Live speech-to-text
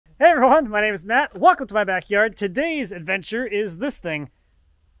Hey everyone, my name is Matt. Welcome to my backyard. Today's adventure is this thing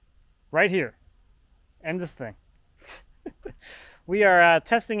right here, and this thing. We are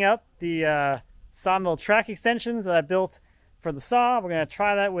testing out the sawmill track extensions that I built for the saw. We're going to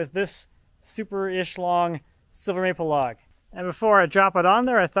try that with this super-ish long silver maple log. And before I drop it on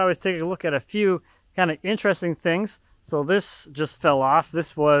there, I thought we'd take a look at a few kind of interesting things. So this just fell off.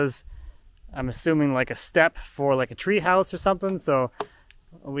 This was, I'm assuming, like a step for like a tree house or something. So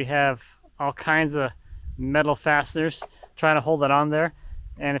we have all kinds of metal fasteners trying to hold that on there.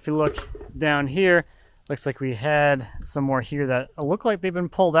 And if you look down here, looks like we had some more here that look like they've been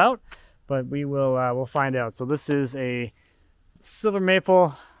pulled out, but we will we'll find out. So this is a silver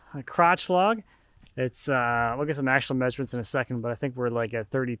maple crotch log. It's we'll get some actual measurements in a second, but I think we're like at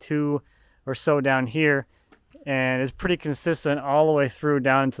 32 or so down here, and it's pretty consistent all the way through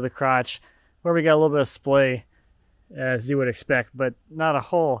down into the crotch, where we got a little bit of splay, as you would expect, but not a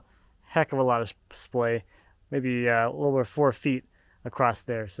whole heck of a lot of splay. Maybe a little over 4 feet across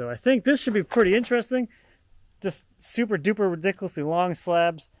there. So I think this should be pretty interesting. Just super duper ridiculously long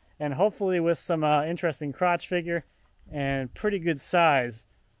slabs, and hopefully with some interesting crotch figure and pretty good size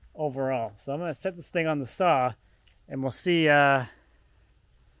overall. So I'm going to set this thing on the saw, and we'll see what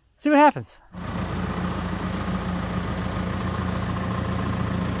happens.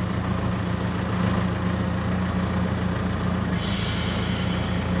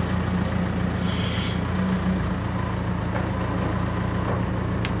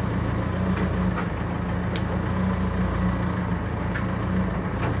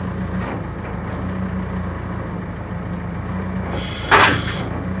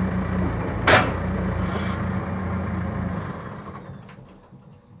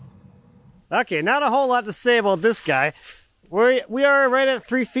 Okay, not a whole lot to say about this guy. We are right at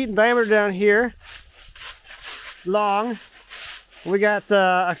 3 feet in diameter down here. Long. We got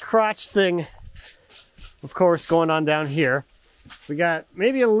a crotch thing, of course, going on down here. We got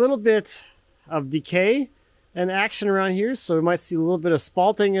maybe a little bit of decay and action around here, so we might see a little bit of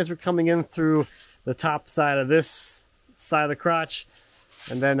spalting as we're coming in through the top side of this side of the crotch.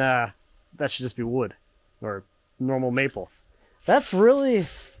 And then that should just be wood or normal maple. That's really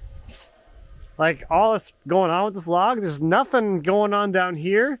like all that's going on with this log. There's nothing going on down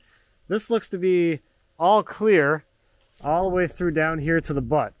here. This looks to be all clear all the way through down here to the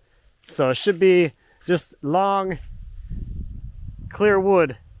butt. So it should be just long, clear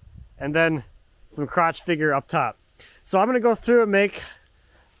wood, and then some crotch figure up top. So I'm gonna go through and make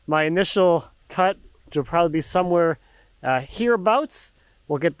my initial cut, which will probably be somewhere hereabouts.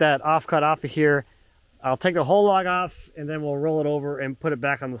 We'll get that cut off of here. I'll take the whole log off, and then we'll roll it over and put it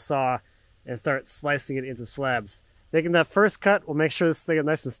back on the saw and start slicing it into slabs. Making that first cut will make sure this thing is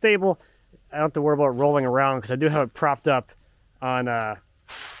nice and stable. I don't have to worry about rolling around because I do have it propped up on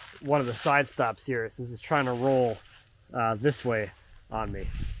one of the side stops here. So this is trying to roll this way on me.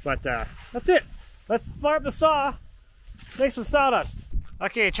 But that's it. Let's fire up the saw, make some sawdust.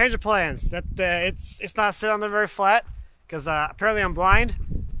 Okay, change of plans. It's not sitting on there very flat because apparently I'm blind.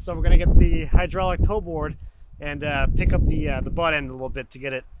 So we're gonna get the hydraulic toe board and pick up the butt end a little bit to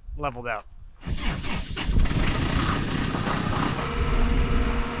get it leveled out.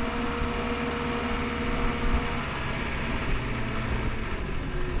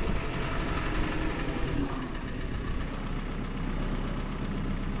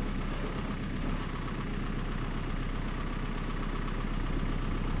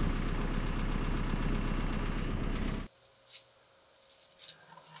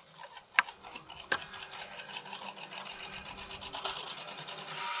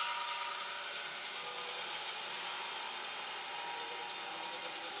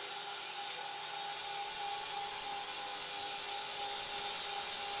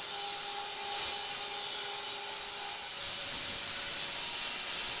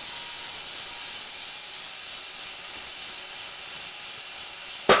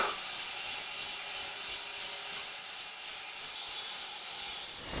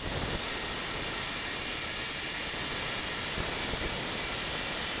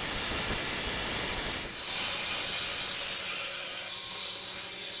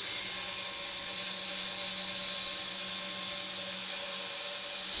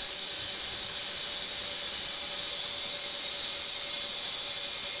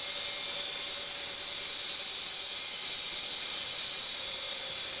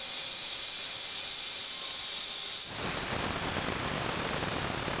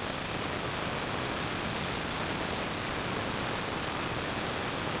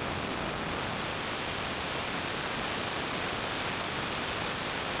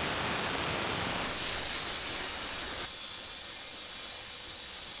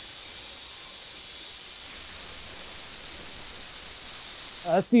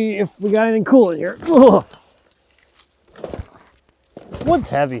 Let's see if we got anything cool in here. Ugh. Wood's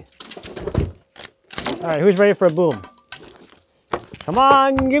heavy. All right, who's ready for a boom? Come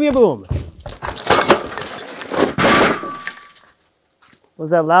on, give me a boom.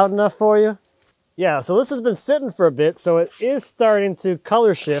 Was that loud enough for you? Yeah, so this has been sitting for a bit, so it is starting to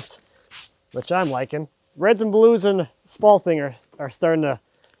color shift, which I'm liking. Reds and blues and spalting are starting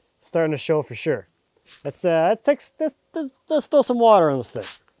to show for sure. Let's throw some water on this thing.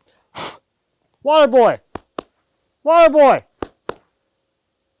 Water boy! Water boy!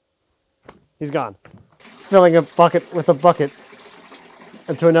 He's gone. Filling a bucket with a bucket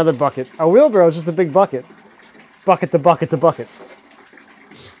into another bucket. Our wheelbarrow is just a big bucket. Bucket to bucket to bucket.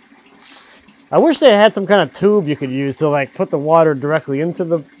 I wish they had some kind of tube you could use to like put the water directly into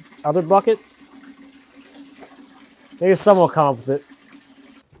the other bucket. Maybe someone will come up with it.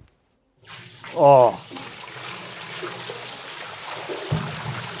 Oh.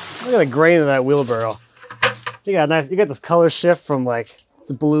 Look at the grain of that wheelbarrow. You got this color shift from like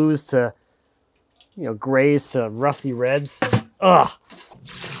blues to, you know, grays to rusty reds. Ugh.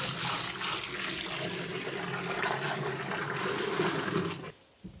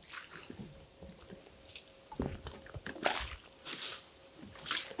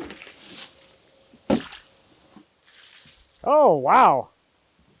 Oh, wow.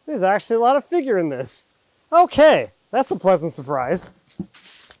 There's actually a lot of figure in this. Okay, that's a pleasant surprise.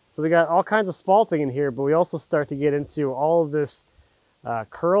 So we got all kinds of spalting in here, but we also start to get into all of this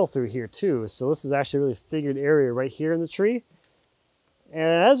curl through here too. So this is actually a really figured area right here in the tree. And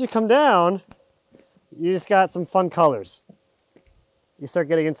as we come down, you just got some fun colors. You start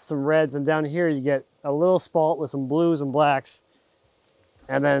getting into some reds, and down here you get a little spalt with some blues and blacks.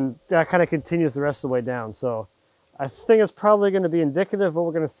 And then that kind of continues the rest of the way down. So I think it's probably going to be indicative of what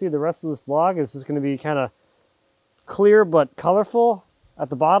we're going to see the rest of this log. Is just going to be kind of clear but colorful at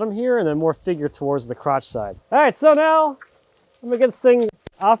the bottom here, and then more figure towards the crotch side. All right, so now I'm going to get this thing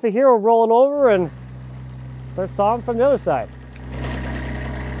off of here. We're rolling over and start sawing from the other side.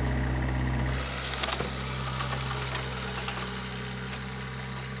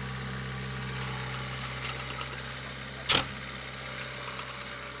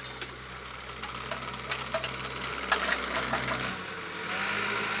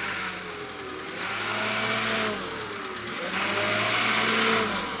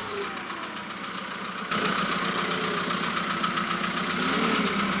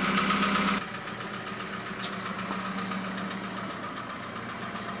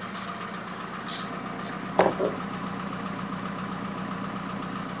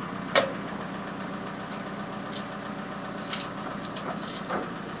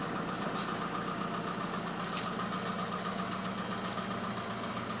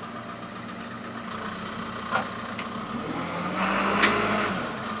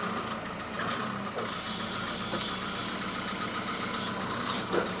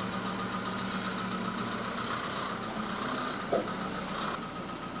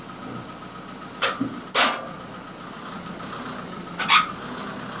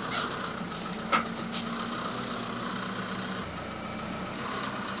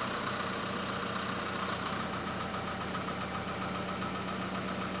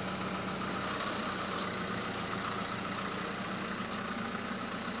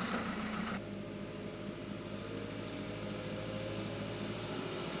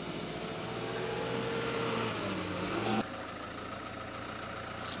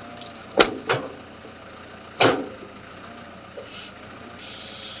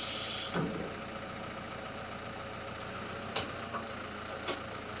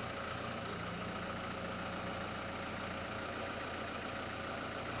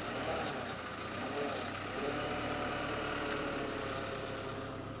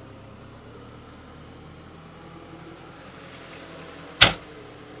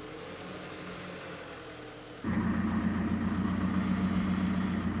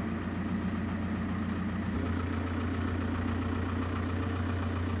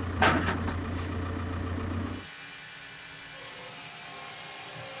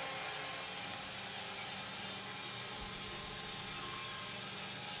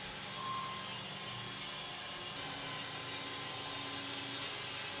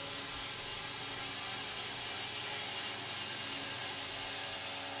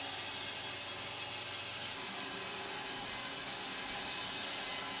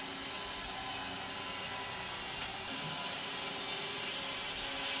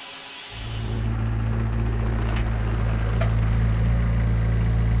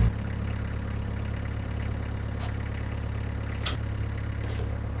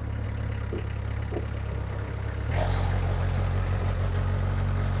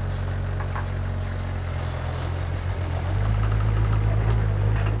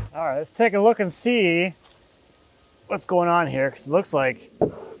 All right, let's take a look and see what's going on here, because it looks like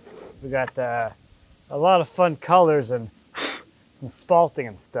we got a lot of fun colors and some spalting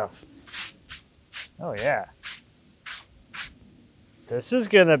and stuff. Oh yeah. This is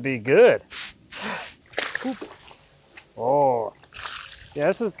gonna be good. Oh. Yeah,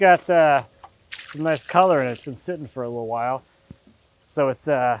 this has got some nice color in it. It's been sitting for a little while. So it's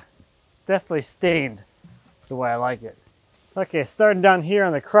definitely stained the way I like it. Okay, starting down here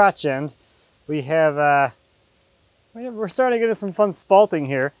on the crotch end, we have, we're starting to get into some fun spalting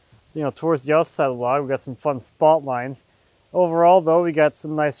here. You know, towards the outside of the log, we got some fun spalt lines. Overall, though, we got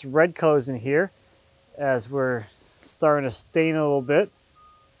some nice red colors in here as we're starting to stain a little bit.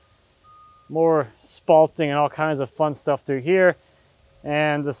 More spalting and all kinds of fun stuff through here.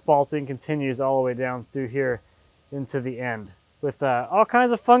 And the spalting continues all the way down through here into the end with all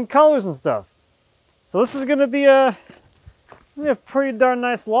kinds of fun colors and stuff. So this is going to be a pretty darn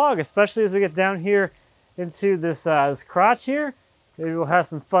nice log, especially as we get down here into this, this crotch here. Maybe we'll have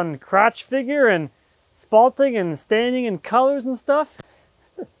some fun crotch figure and spalting and staining and colors and stuff.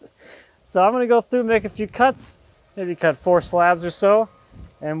 So I'm going to go through and make a few cuts, maybe cut 4 slabs or so,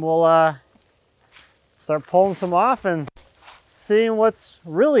 and we'll start pulling some off and seeing what's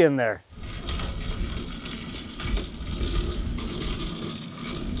really in there.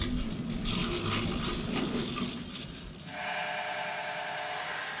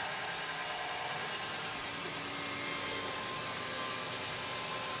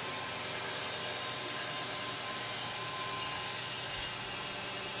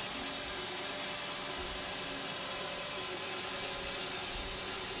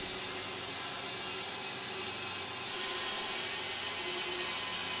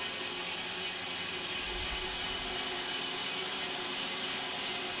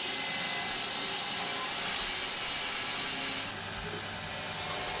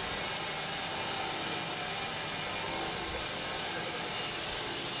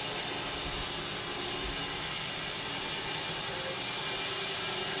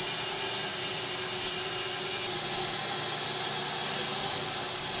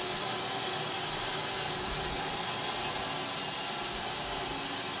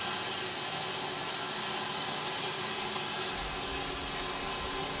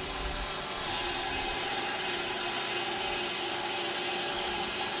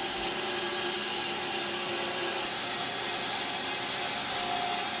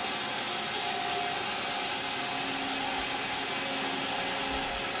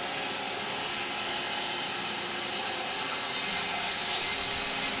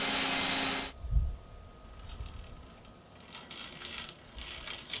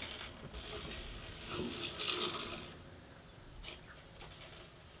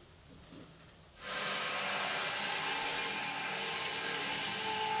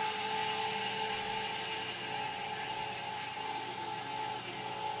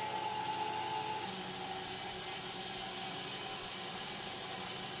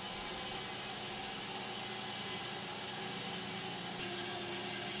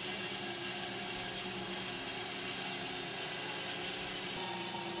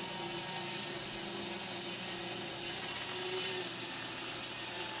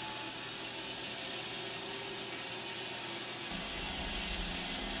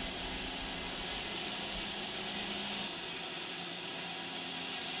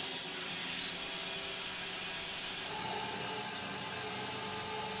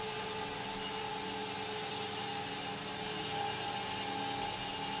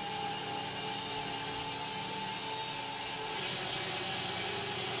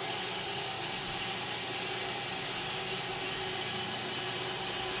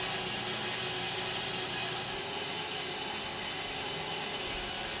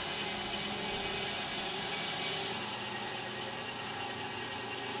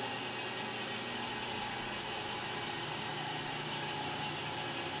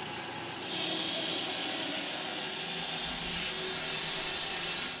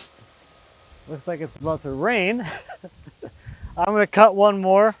 Looks like it's about to rain. I'm going to cut one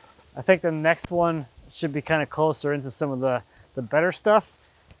more. I think the next one should be kind of closer into some of the better stuff.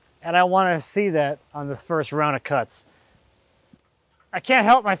 And I want to see that on this first round of cuts. I can't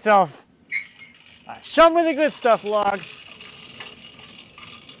help myself. Show me the good stuff, log.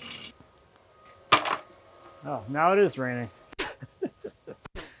 Oh, now it is raining.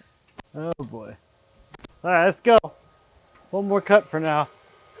 Oh boy. All right, let's go. One more cut for now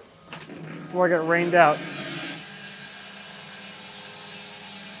before I get rained out.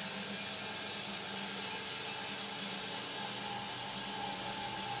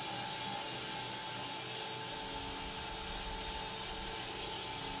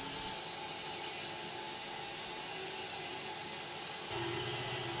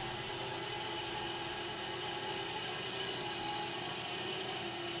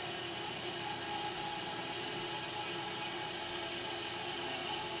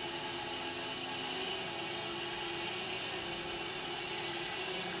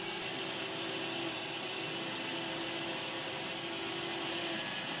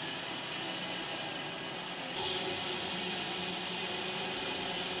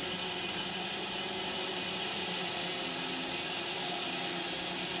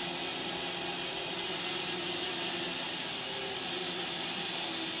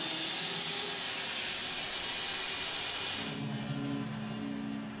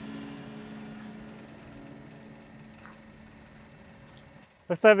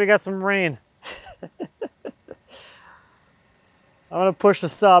 Looks like we got some rain. I'm gonna push the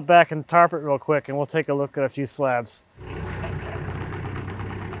saw back and tarp it real quick, and we'll take a look at a few slabs.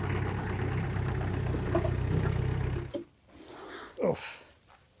 Oof.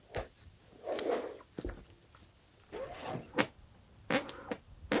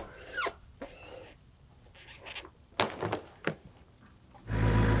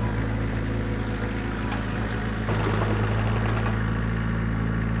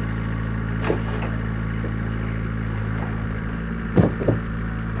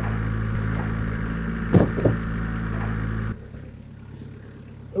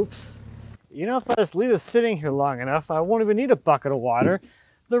 Oops. You know, if I just leave this sitting here long enough, I won't even need a bucket of water.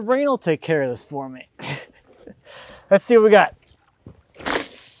 The rain will take care of this for me. Let's see what we got.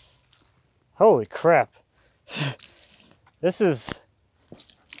 Holy crap. This is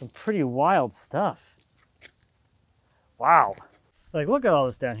some pretty wild stuff. Wow. Like, look at all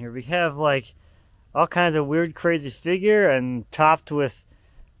this down here. We have like all kinds of weird, crazy figure and topped with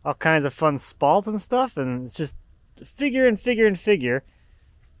all kinds of fun spalt and stuff. And it's just figure and figure and figure.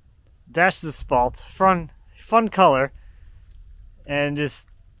 Dashes of spalt, fun color, and just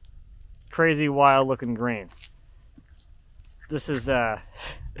crazy, wild-looking grain. This is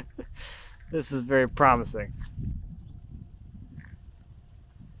this is very promising.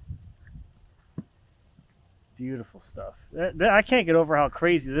 Beautiful stuff. I can't get over how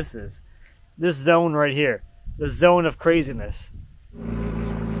crazy this is. This zone right here, the zone of craziness.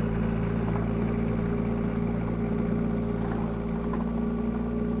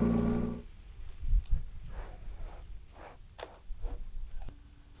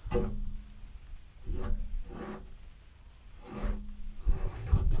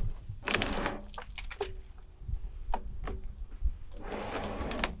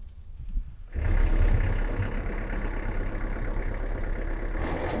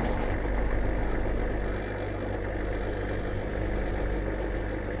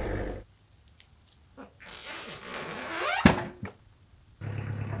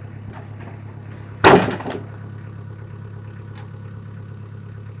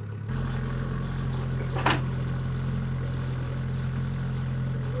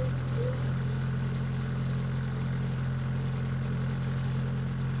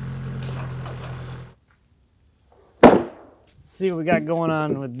 See what we got going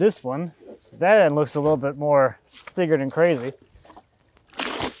on with this one. That end looks a little bit more figured and crazy.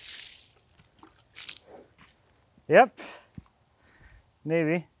 Yep.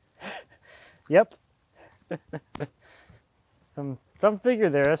 Maybe. Yep. some figure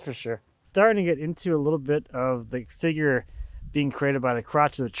there, that's for sure. Starting to get into a little bit of the figure being created by the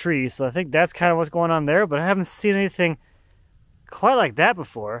crotch of the tree, so I think that's kind of what's going on there, but I haven't seen anything quite like that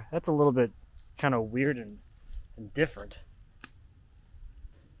before. That's a little bit kind of weird and different.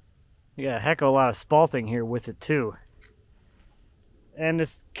 You got a heck of a lot of spalting here with it too. And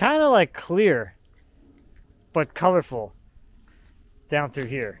it's kind of like clear, but colorful down through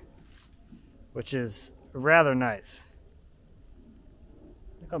here, which is rather nice.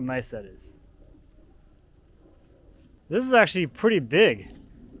 Look how nice that is. This is actually pretty big.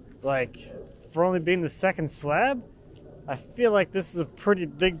 Like, for only being the second slab, I feel like this is a pretty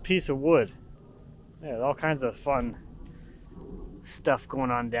big piece of wood. Yeah, all kinds of fun stuff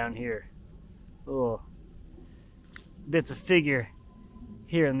going on down here. Little bits of figure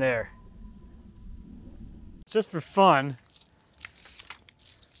here and there. It's just for fun.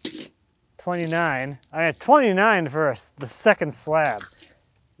 29. I had 29 for the second slab.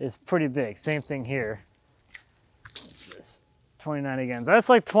 Is pretty big. Same thing here. What's this? 29 again. So that's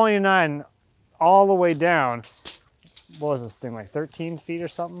like 29 all the way down. What was this thing, like 13 feet or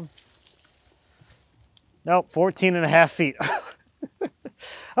something? Nope, 14 and a half feet.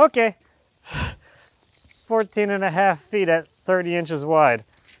 Okay. 14 and a half feet at 30 inches wide.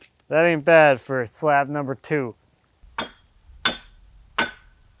 That ain't bad for slab number 2.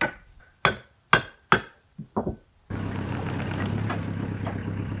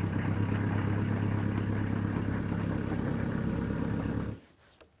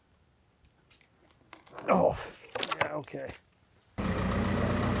 Oh, yeah, okay.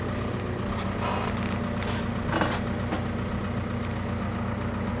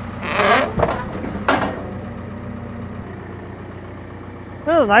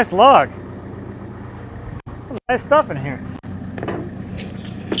 This is a nice log. Some nice stuff in here.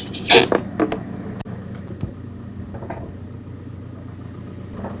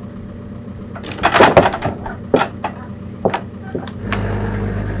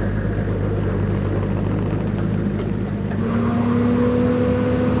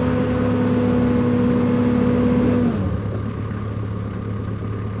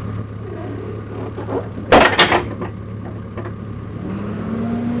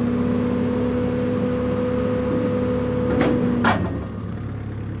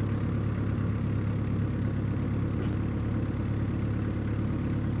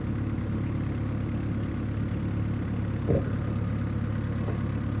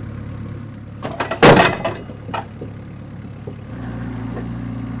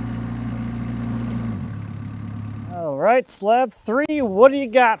 All right, slab 3, what do you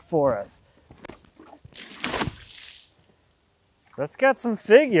got for us? That's got some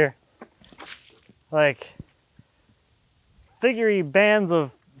figure. Like, figurey bands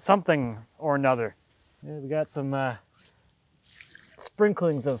of something or another. Yeah, we got some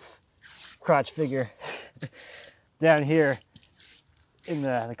sprinklings of crotch figure down here in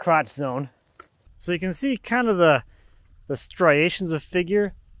the crotch zone. So you can see kind of the striations of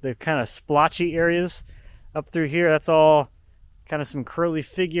figure, the kind of splotchy areas up through here. That's all kind of some curly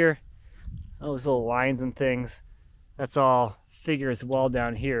figure. All those little lines and things. That's all figure as well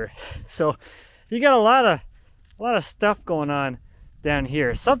down here. So you got a lot of stuff going on down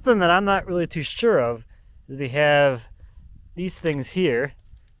here. Something that I'm not really too sure of is we have these things here.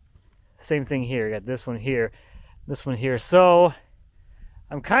 Same thing here. You got this one here, this one here. So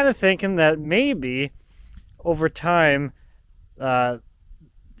I'm kind of thinking that maybe over time,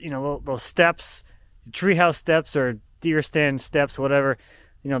 you know, those steps, treehouse steps or deer stand steps, whatever,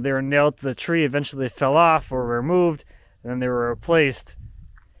 you know, they were nailed to the tree. Eventually they fell off or were removed, and then they were replaced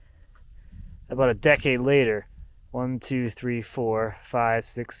about a decade later. 1, 2, 3, 4, 5,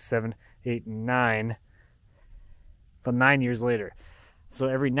 6, 7, 8, 9. But 9 years later. So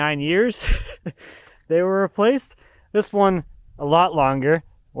every 9 years they were replaced. This one a lot longer.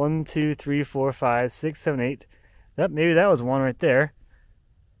 1, 2, 3, 4, 5, 6, 7, 8. Maybe that was one right there.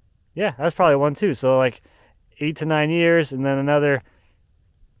 Yeah, that's probably one too. So like 8 to 9 years, and then another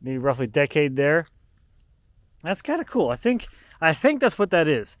maybe roughly decade there. That's kind of cool. I think that's what that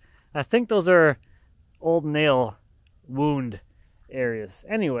is. I think those are old nail wound areas.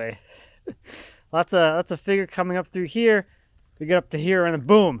 Anyway, lots of figure coming up through here. We get up to here and then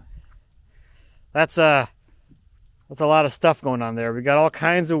boom. That's a lot of stuff going on there. We got all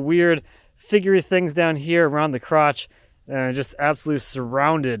kinds of weird figurey things down here around the crotch, and just absolutely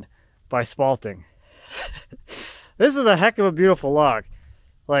surrounded by spalting. This is a heck of a beautiful log.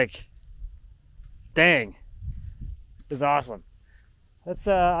 Like, dang, it's awesome. Let's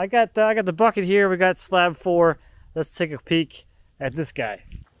I got the bucket here. We got slab 4. Let's take a peek at this guy.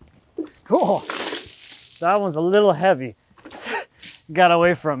 Cool. That one's a little heavy. Got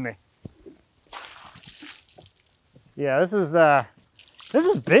away from me. Yeah, this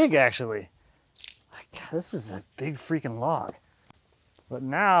is big actually. God, this is a big freaking log. But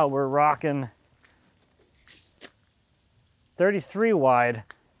now we're rocking 33 wide.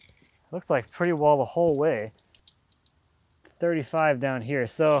 Looks like pretty well the whole way. 35 down here.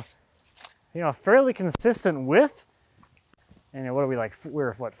 So, you know, fairly consistent width. And what are we like?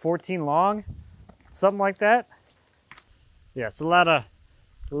 We're what, 14 long? Something like that. Yeah, it's a lot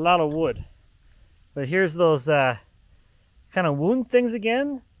of wood. But here's those kind of wound things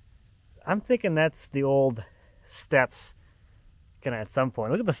again. I'm thinking that's the old steps kind of at some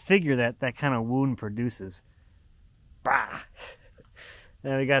point. Look at the figure that kind of wound produces. Bah!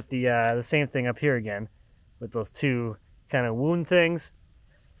 And we got the same thing up here again with those two kind of wound things.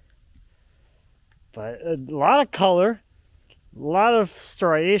 But a lot of color, a lot of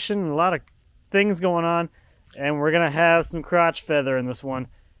striation, a lot of things going on. And we're going to have some crotch feather in this one.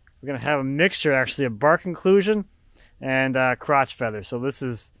 We're going to have a mixture actually of bark inclusion and crotch feather. So this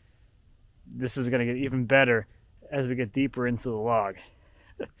is going to get even better as we get deeper into the log.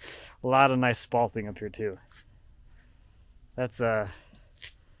 A lot of nice spalting up here too. It's a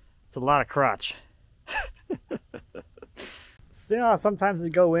lot of crotch. So, you know, sometimes you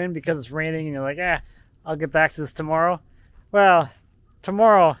go in because it's raining and you're like, I'll get back to this tomorrow. Well,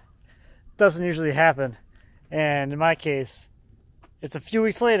 tomorrow doesn't usually happen. And in my case, it's a few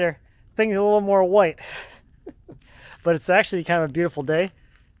weeks later, things are a little more white. But it's actually kind of a beautiful day.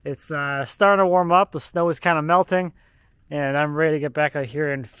 It's starting to warm up. The snow is kind of melting. And I'm ready to get back out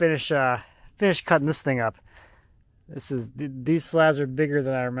here and finish cutting this thing up. These slabs are bigger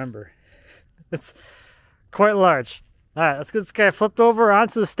than I remember. It's quite large. All right, let's get this guy flipped over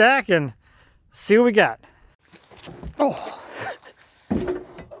onto the stack and see what we got. Oh,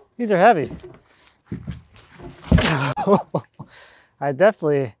 these are heavy. I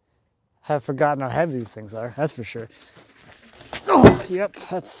definitely have forgotten how heavy these things are. That's for sure. Oh, yep,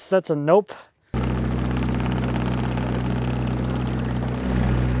 that's a nope.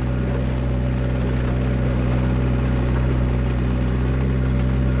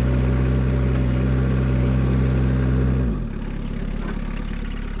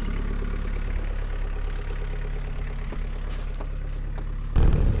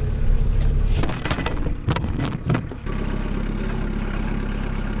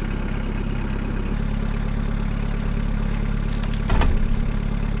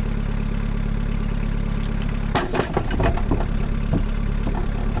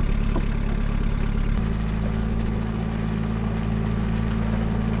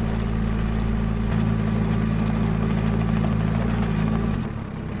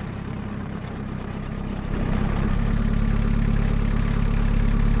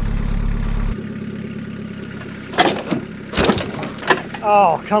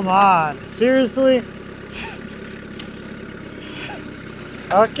 Oh, come on. Seriously?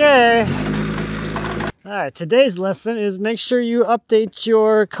 Okay. All right, today's lesson is make sure you update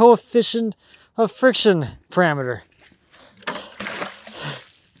your coefficient of friction parameter.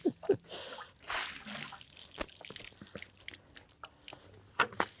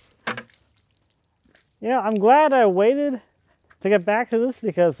 Yeah, I'm glad I waited to get back to this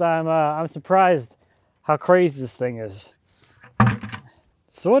because I'm surprised how crazy this thing is.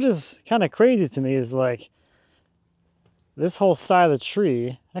 So what is kind of crazy to me is like this whole side of the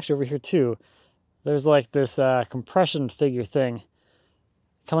tree, actually over here too, there's like this compression figure thing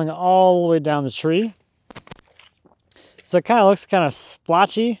coming all the way down the tree. So it kind of looks kind of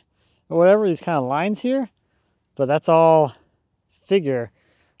splotchy or whatever, these kind of lines here, but that's all figure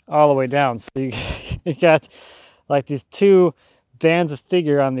all the way down. So you, you got like these two bands of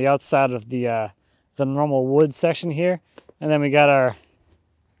figure on the outside of the normal wood section here, and then we got our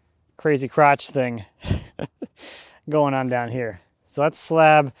crazy crotch thing going on down here. So that's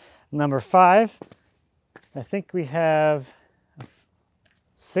slab number 5. I think we have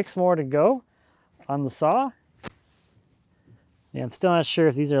 6 more to go on the saw. Yeah, I'm still not sure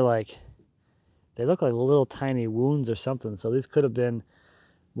if these are like, they look like little tiny wounds or something. So these could have been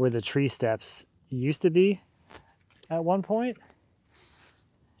where the tree steps used to be at one point.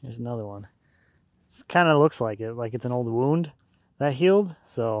 Here's another one. It kind of looks like it, like it's an old wound that healed.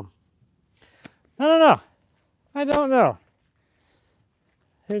 So I don't know. I don't know.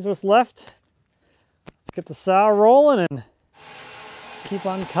 Here's what's left. Let's get the saw rolling and keep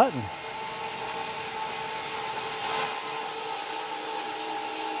on cutting.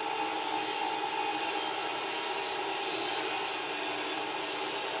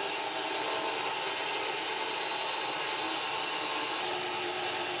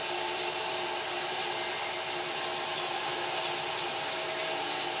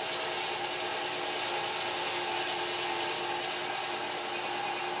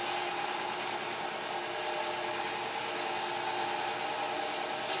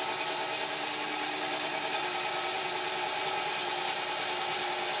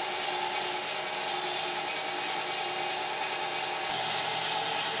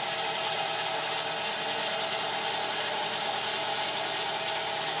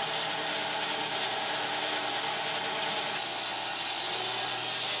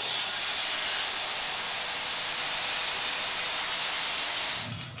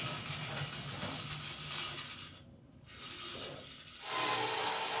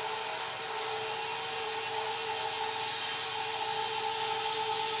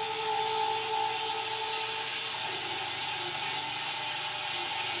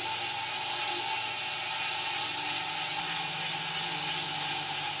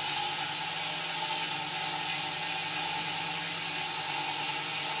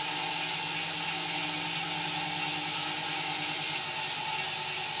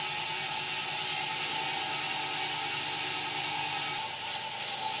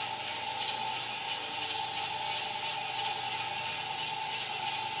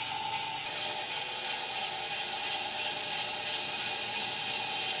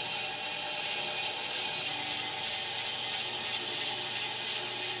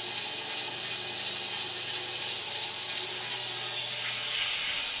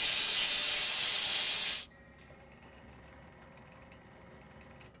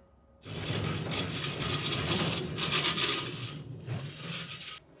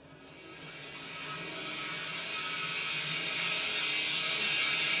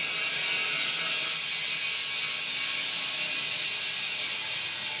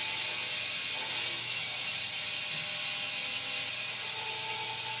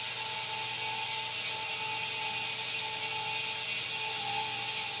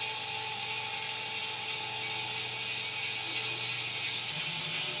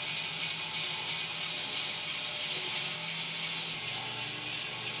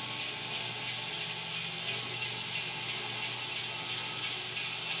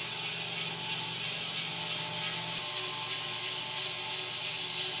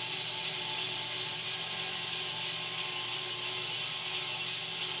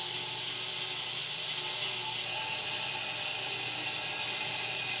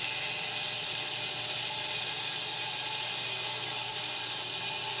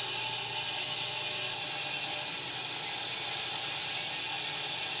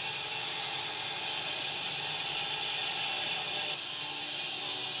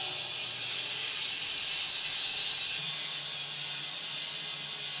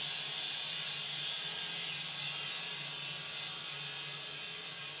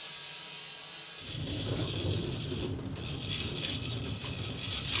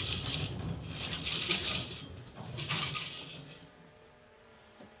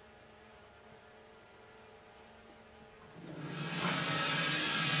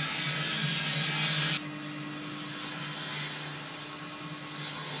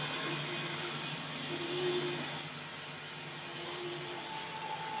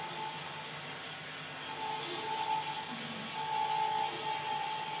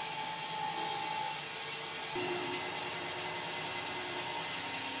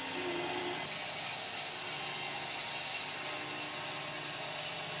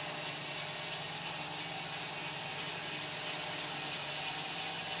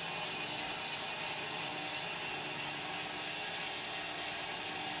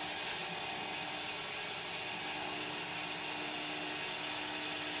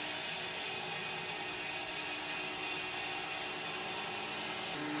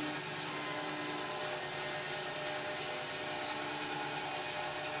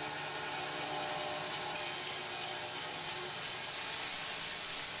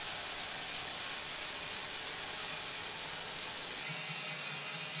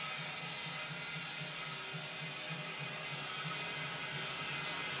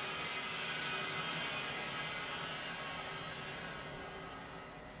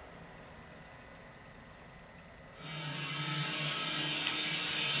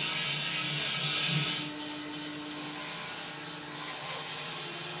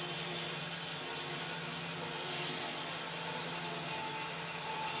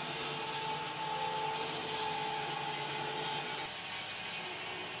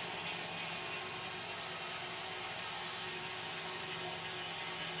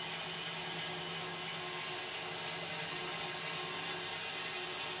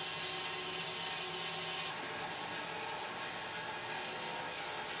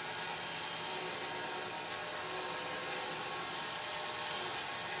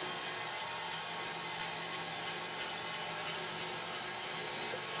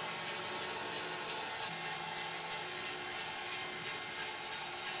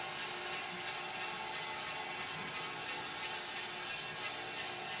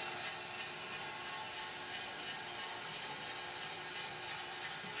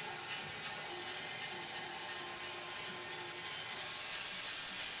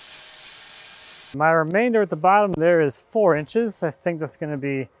 My remainder at the bottom there is 4 inches. I think that's going to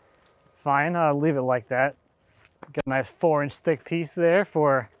be fine. I'll leave it like that. Get a nice 4-inch thick piece there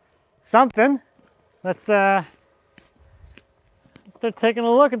for something. Let's start taking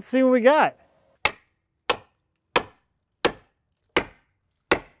a look and see what we got.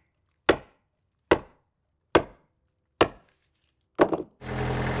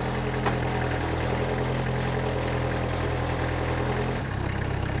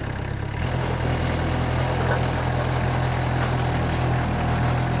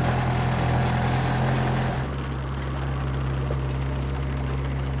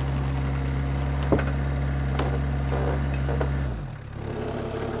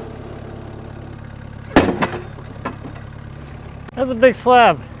 That's a big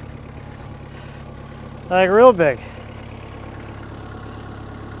slab, like real big.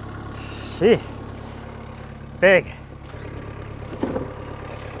 Gee, it's big.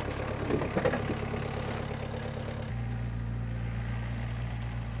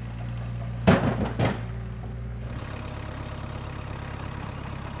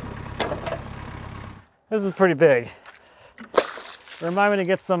 This is pretty big. Remind me to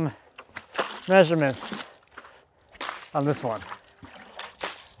get some measurements on this one.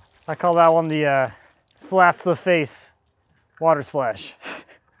 I call that one the slap to the face water splash.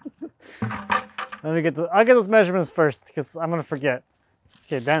 Let me I'll get those measurements first because I'm gonna forget.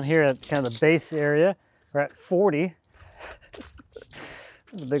 Okay, down here at kind of the base area, we're at 40.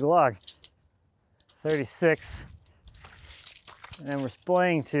 That's a big log. 36. And we're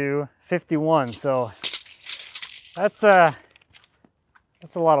splaying to 51, so that's a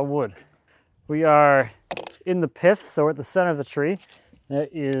lot of wood. We are in the pith, so we're at the center of the tree. There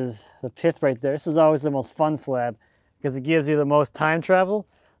is the pith right there. This is always the most fun slab because it gives you the most time travel.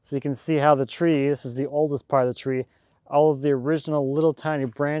 So you can see how the tree, this is the oldest part of the tree, all of the original little tiny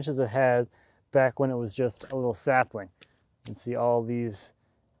branches it had back when it was just a little sapling. You can see all these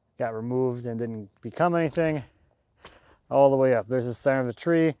got removed and didn't become anything. All the way up. There's the center of the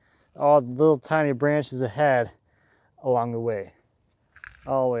tree, all the little tiny branches it had along the way.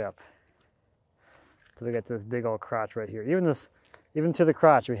 All the way up. So we get to this big old crotch right here. Even to the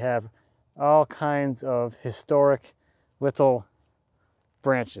crotch, we have all kinds of historic little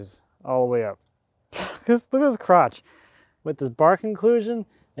branches all the way up. Look at this crotch with this bark inclusion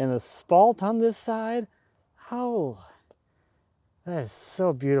and the spalt on this side. Oh, that is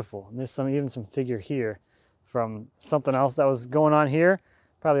so beautiful. And there's even some figure here from something else that was going on here,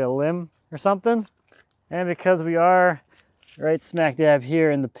 probably a limb or something. And because we are right smack dab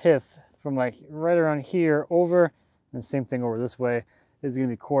here in the pith, from like right around here over, and same thing over this way, is gonna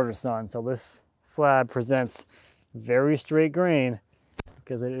be quarter sawn. So this slab presents very straight grain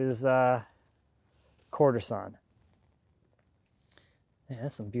because it is quarter sawn. Yeah,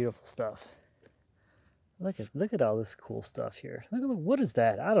 that's some beautiful stuff. Look at all this cool stuff here. What is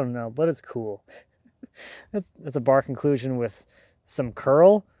that? I don't know, but it's cool. That's a bark inclusion with some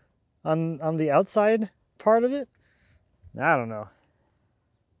curl on the outside part of it. I don't know.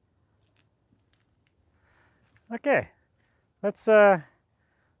 Okay, let's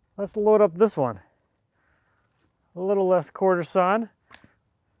load up this one. A little less quarter sawn.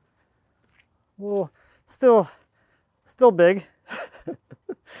 Well, still big,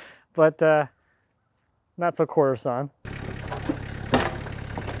 but not so quarter sawn.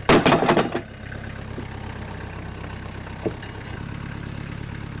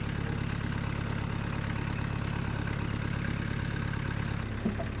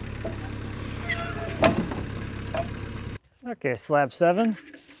 Okay, slab 7.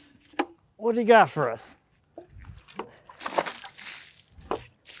 What do you got for us?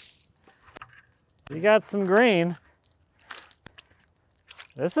 You got some grain.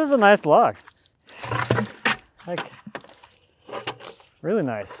 This is a nice log. Like, really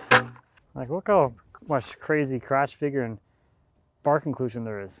nice. Like, look how much crazy crotch figure and bark inclusion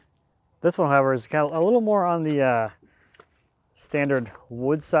there is. This one, however, is kind of a little more on the standard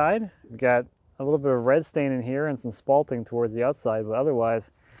wood side. We've got a little bit of red stain in here and some spalting towards the outside, but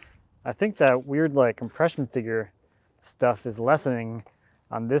otherwise, I think that weird like compression figure stuff is lessening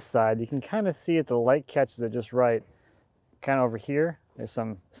on this side. You can kind of see it, the light catches it just right. Kind of over here, there's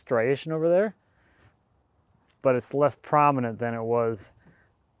some striation over there, but it's less prominent than it was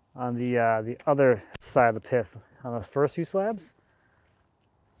on the other side of the pith on those first few slabs.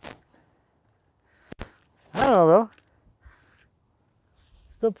 I don't know though.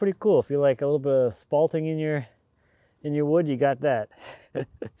 Still pretty cool. If you like a little bit of spalting in your wood, you got that.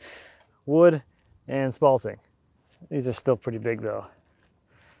 Wood and spalting. These are still pretty big though.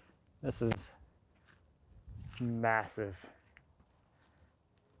 This is massive.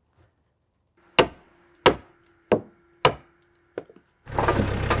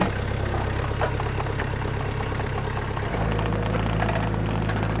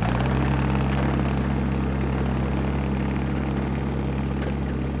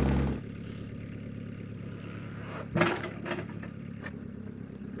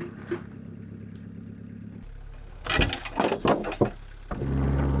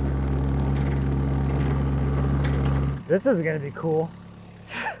 This is gonna be cool.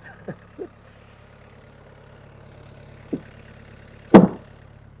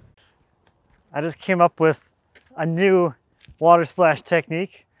 I just came up with a new water splash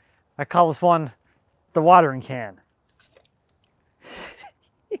technique. I call this one the watering can.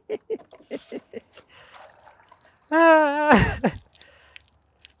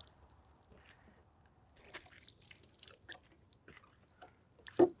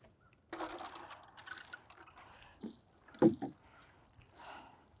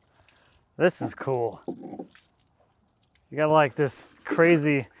 This is cool. You got like this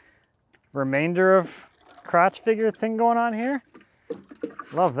crazy remainder of crotch figure thing going on here.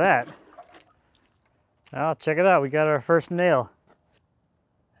 Love that. Now check it out. We got our first nail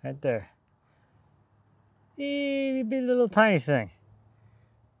right there. Itty bitty little tiny thing.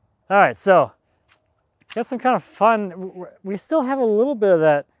 All right, so got some kind of fun. We still have a little bit of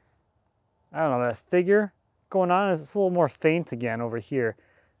that, I don't know, that figure going on. It's a little more faint again over here.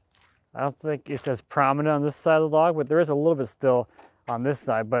 I don't think it's as prominent on this side of the log, but there is a little bit still on this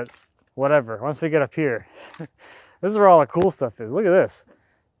side, but whatever. Once we get up here, this is where all the cool stuff is. Look at this.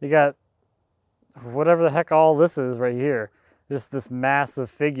 You got whatever the heck all this is right here. Just this massive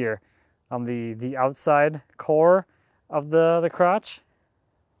figure on the outside core of the crotch.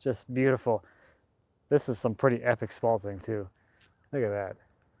 Just beautiful. This is some pretty epic spalting too. Look at that.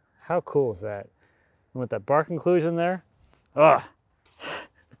 How cool is that? And with that bark inclusion there. Ugh.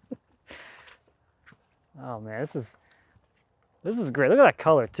 Oh man, this is great. Look at that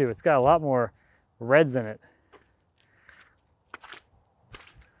color too. It's got a lot more reds in it.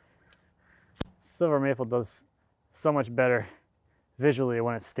 Silver maple does so much better visually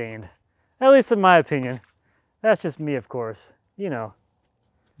when it's stained. At least in my opinion. That's just me, of course. You know,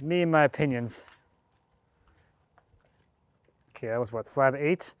 me and my opinions. Okay, that was what, slab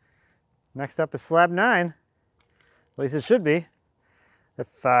 8? Next up is slab 9. At least it should be,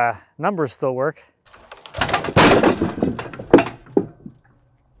 if numbers still work.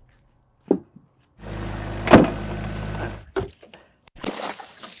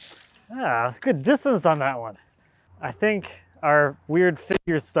 Ah, it's good distance on that one. I think our weird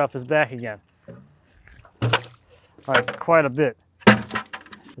figure stuff is back again. Like quite a bit.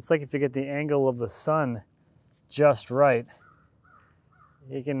 It's like if you get the angle of the sun just right,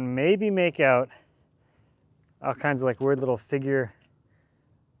 you can maybe make out all kinds of like weird little figure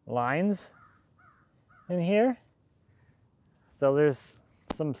lines in here. So there's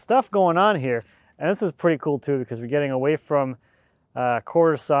some stuff going on here. And this is pretty cool too, because we're getting away from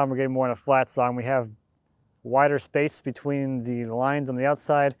quarter saw, we're getting more on a flat saw. We have wider space between the lines on the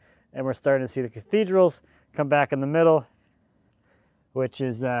outside, and we're starting to see the cathedrals come back in the middle, which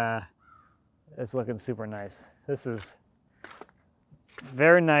is it's looking super nice. This is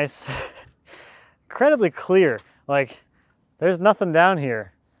very nice. Incredibly clear. Like there's nothing down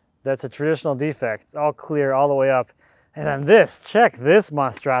here that's a traditional defect. It's all clear all the way up. And then this, check this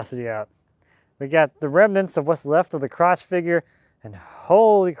monstrosity out. We got the remnants of what's left of the crotch figure, and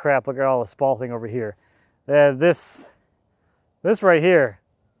holy crap, look at all the spalting over here. This right here,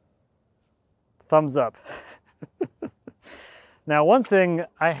 thumbs up. Now, one thing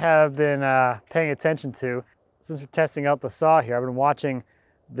I have been paying attention to, since we're testing out the saw here, I've been watching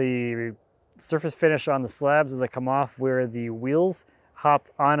the surface finish on the slabs as they come off, where the wheels hop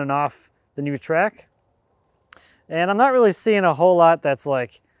on and off the new track. And I'm not really seeing a whole lot that's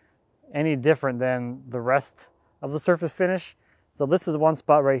like any different than the rest of the surface finish. So this is one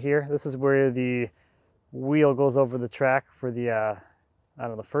spot right here. This is where the wheel goes over the track for the, I don't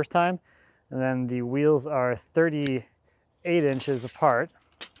know, the first time. And then the wheels are 38 inches apart.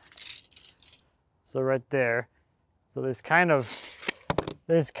 So right there. So there's kind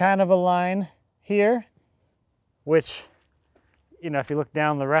of a line here, which, you know, if you look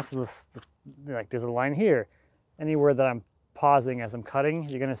down the rest of this, like there's a line here. Anywhere that I'm pausing as I'm cutting,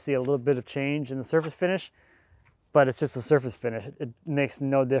 you're gonna see a little bit of change in the surface finish, but it's just a surface finish. It makes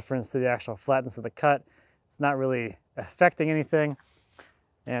no difference to the actual flatness of the cut. It's not really affecting anything,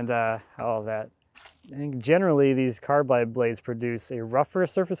 and all of that. I think generally these carbide blades produce a rougher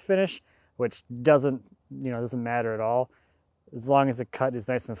surface finish, which doesn't matter at all, as long as the cut is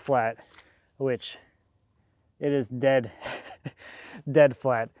nice and flat, which it is dead, dead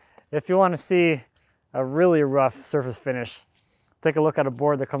flat. If you want to see a really rough surface finish, take a look at a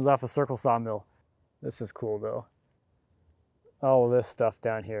board that comes off a circle sawmill. This is cool though. All of this stuff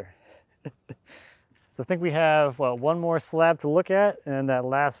down here. So I think we have, well, one more slab to look at, and that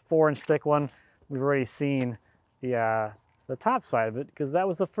last 4-inch thick one, we've already seen the top side of it, because that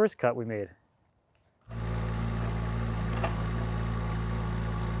was the first cut we made.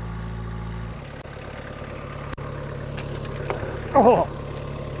 Oh,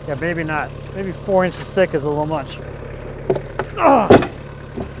 yeah, maybe not. Maybe 4 inches thick is a little much. Oh.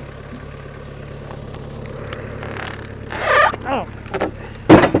 Oh.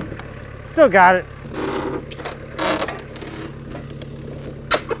 Still got it.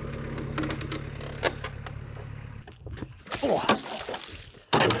 Oh.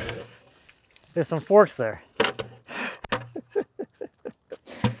 There's some forks there.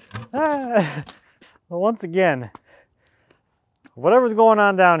 Well, once again, whatever's going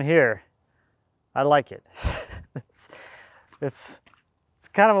on down here, I like it. it's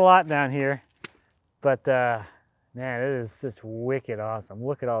kind of a lot down here, but man, it is just wicked awesome.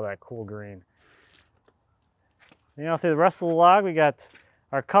 Look at all that cool green. You know, through the rest of the log, we got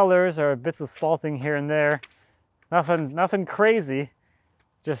our colors, our bits of spalting here and there. Nothing crazy,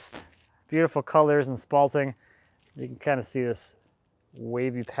 just beautiful colors and spalting. You can kind of see this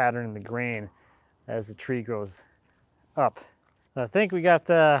wavy pattern in the grain as the tree grows up. I think we got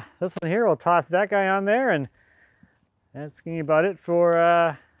this one here. We'll toss that guy on there, and that's gonna be about it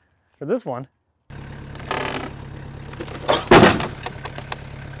for this one.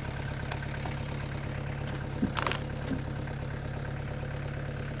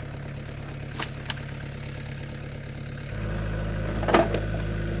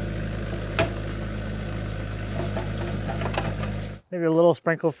 Maybe a little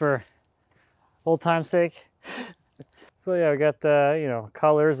sprinkle for old time's sake. So yeah, we got you know,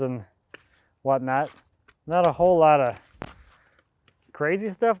 colors and whatnot. Not a whole lot of crazy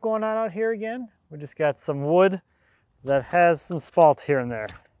stuff going on out here again. We just got some wood that has some spalt here and there.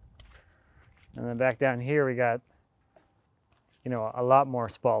 And then back down here we got, you know, a lot more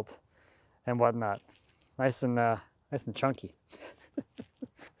spalt and whatnot. Nice and chunky.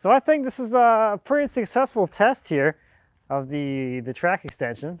 So I think this is a pretty successful test here of the track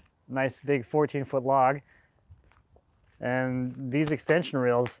extension. Nice big 14-foot log. And these extension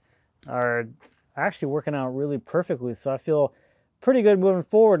rails are actually working out really perfectly. So I feel pretty good moving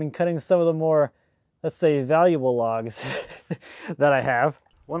forward and cutting some of the more, let's say, valuable logs that I have.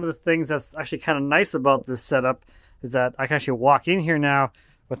 One of the things that's actually kind of nice about this setup is that I can actually walk in here now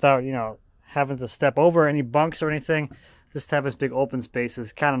without, you know, having to step over any bunks or anything. Just have this big open space.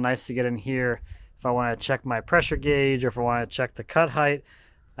 It's kind of nice to get in here if I want to check my pressure gauge or if I want to check the cut height.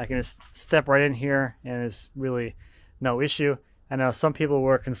 I can just step right in here and it's really no issue. I know some people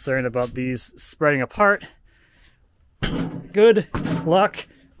were concerned about these spreading apart. Good luck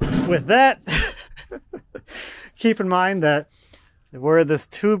with that. Keep in mind that where this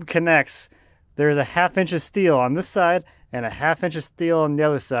tube connects, there's a 1/2 inch of steel on this side and a 1/2 inch of steel on the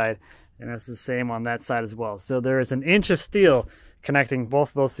other side. And that's the same on that side as well. So there is 1 inch of steel connecting both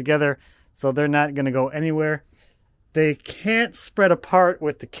of those together. So they're not going to go anywhere. They can't spread apart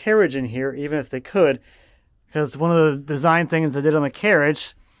with the carriage in here, even if they could. Because one of the design things I did on the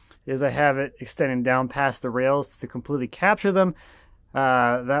carriage is I have it extending down past the rails to completely capture them.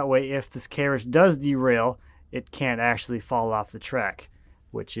 That way, if this carriage does derail, it can't actually fall off the track,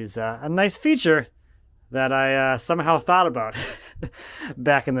 which is a nice feature that I somehow thought about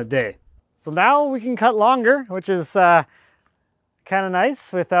back in the day. So now we can cut longer, which is kind of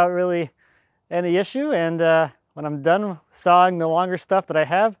nice without really any issue. And when I'm done sawing the longer stuff that I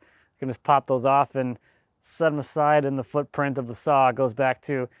have, I can just pop those off and set them aside, and the footprint of the saw goes back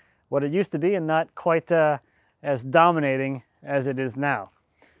to what it used to be and not quite as dominating as it is now.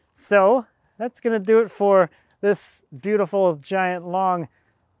 So that's going to do it for this beautiful, giant, long,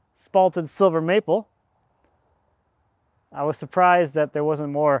 spalted silver maple. I was surprised that there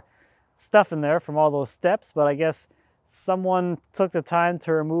wasn't more stuff in there from all those steps, but I guess someone took the time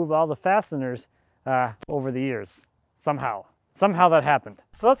to remove all the fasteners over the years. Somehow that happened.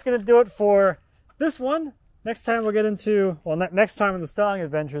 So that's going to do it for this one. Next time we'll get into, well, next time in the sawing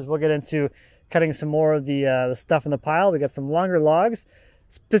adventures, we'll get into cutting some more of the stuff in the pile. We got some longer logs.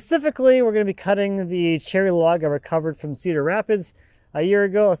 Specifically, we're going to be cutting the cherry log I recovered from Cedar Rapids a year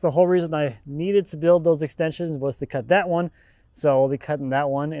ago. That's the whole reason I needed to build those extensions, was to cut that one. So we'll be cutting that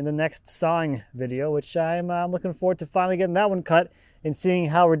one in the next sawing video, which I'm looking forward to finally getting that one cut and seeing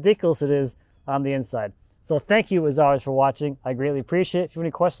how ridiculous it is on the inside. So thank you as always for watching. I greatly appreciate it. If you have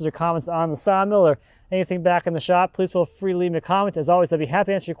any questions or comments on the sawmill or anything back in the shop, please feel free to leave me a comment. As always, I'd be happy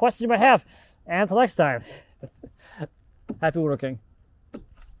to answer your questions you might have. And until next time, happy woodworking.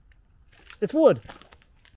 It's wood.